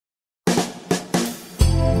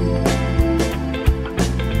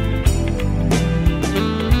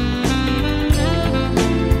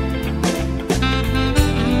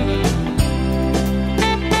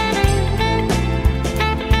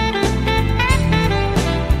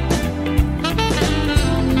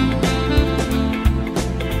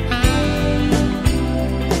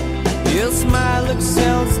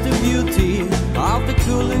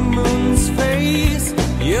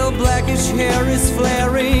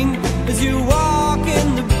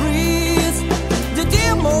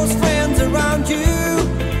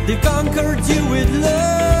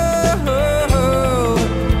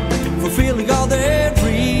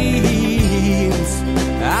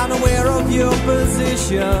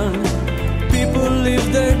position. People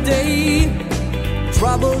live their day,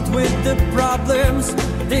 troubled with the problems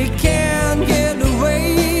they can't get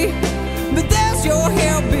away. But there's your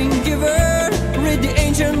help being given. Read the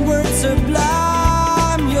ancient words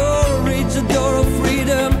sublime. You'll reach the door of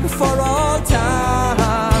freedom for all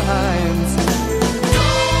times.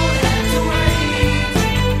 Don't have to wait.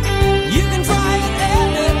 You can try it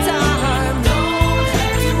any time. Don't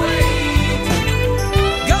have to wait.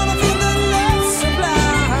 Gonna feel the love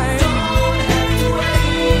sublime. Don't have to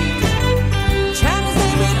wait. China's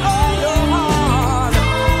name with all your heart.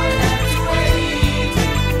 Don't have to wait.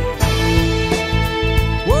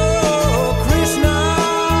 Whoa, Krishna.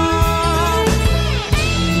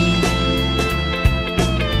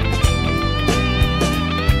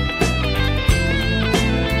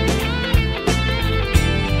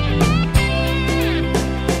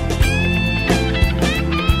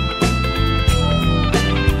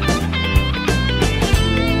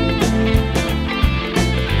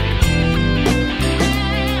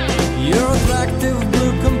 Your attractive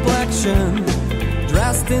blue complexion,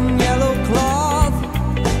 dressed in yellow cloth,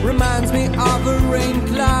 reminds me of a rain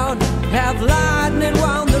cloud, have lightning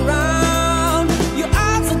wound around. Your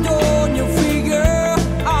eyes adorn your figure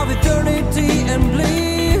of eternity and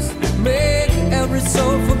bliss, make every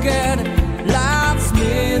soul forget life's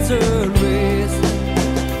miseries.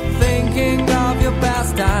 Thinking of your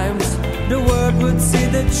pastimes, the world would see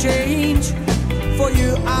the change. For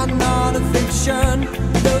you are not a fiction,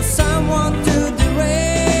 though someone to